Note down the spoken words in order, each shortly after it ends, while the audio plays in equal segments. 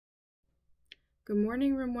Good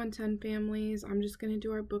morning, Room 110 families. I'm just going to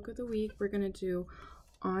do our book of the week. We're going to do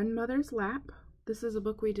On Mother's Lap. This is a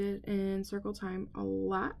book we did in circle time a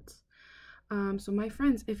lot. So my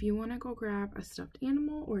friends, if you want to go grab a stuffed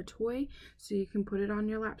animal or a toy so you can put it on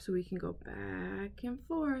your lap so we can go back and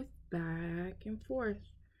forth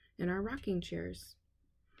in our rocking chairs.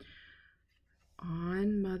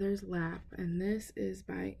 On Mother's Lap, and this is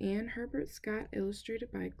by Ann Herbert Scott,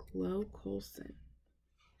 illustrated by Glo Coalson.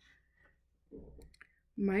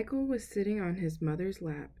 Michael was sitting on his mother's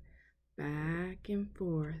lap. Back and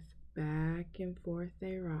forth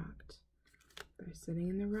they rocked. They're sitting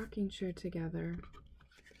in the rocking chair together.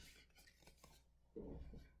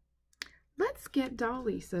 "Let's get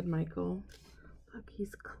Dolly," said Michael. Look,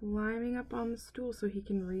 he's climbing up on the stool so he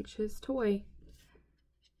can reach his toy.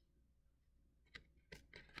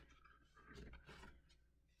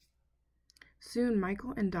 Soon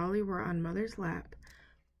Michael and Dolly were on Mother's lap.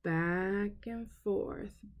 Back and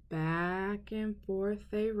forth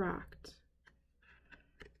they rocked.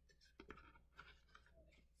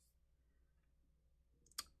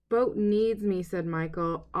 "Boat needs me," said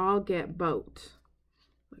Michael. "I'll get Boat."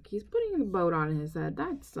 Look, he's putting the boat on his head.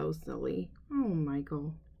 That's so silly. Oh,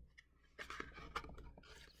 Michael.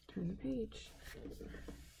 Turn the page.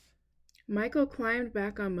 Michael climbed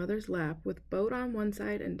back on Mother's lap with Boat on one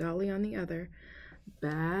side and Dolly on the other.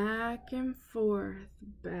 Back and forth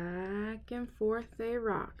they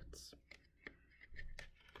rocked.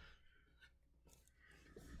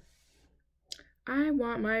 "I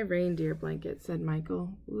want my reindeer blanket," said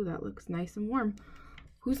Michael. Ooh, that looks nice and warm.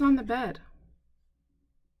 "Who's on the bed?"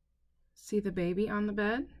 See the baby on the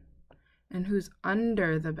bed? And who's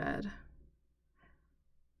under the bed?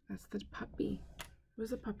 That's the puppy. What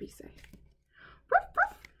does the puppy say? Ruff,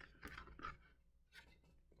 ruff.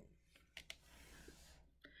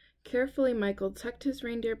 Carefully, Michael tucked his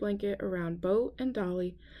reindeer blanket around Boat and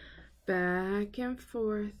Dolly. Back and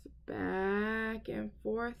forth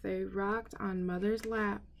they rocked on Mother's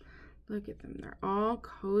lap. Look at them, they're all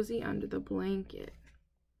cozy under the blanket.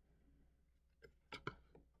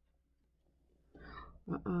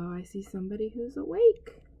 Uh-oh, I see somebody who's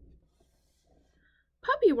awake.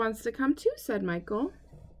 "Puppy wants to come too," said Michael.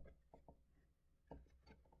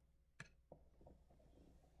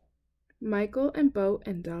 Michael and Boat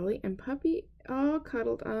and Dolly and Puppy all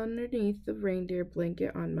cuddled underneath the reindeer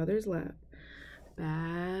blanket on Mother's lap.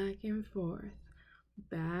 Back and forth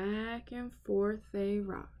they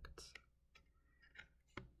rocked.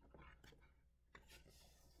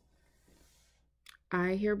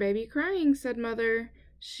 "I hear Baby crying," said Mother.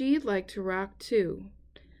 "She'd like to rock too."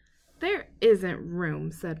 "There isn't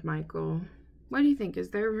room," said Michael. "What do you think?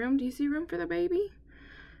 Is there room? Do you see room for the baby?"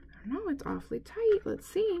 "I don't know, it's awfully tight. Let's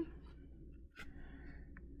see."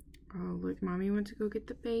 Oh, look, Mommy went to go get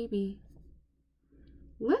the baby.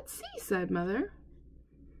 "Let's see," said Mother.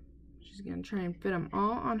 She's going to try and fit them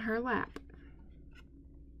all on her lap.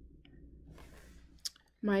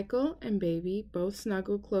 Michael and Baby both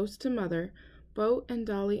snuggled close to Mother. Boat and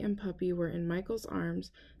Dolly and Puppy were in Michael's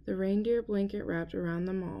arms, the reindeer blanket wrapped around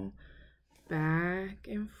them all. Back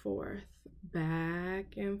and forth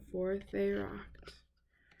they rocked.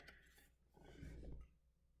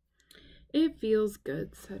 "It feels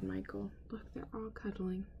good," said Michael. Look, they're all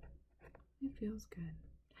cuddling. It feels good.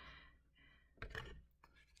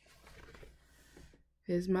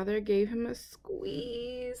 His mother gave him a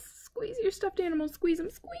squeeze. "Squeeze your stuffed animal, squeeze him,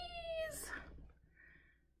 squeeze."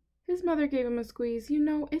 His mother gave him a squeeze. "You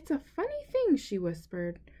know, it's a funny thing," she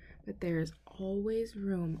whispered, "but there is always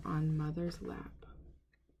room on Mother's lap."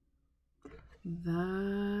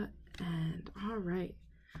 The end. All right,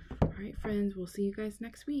 friends, we'll see you guys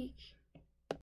next week.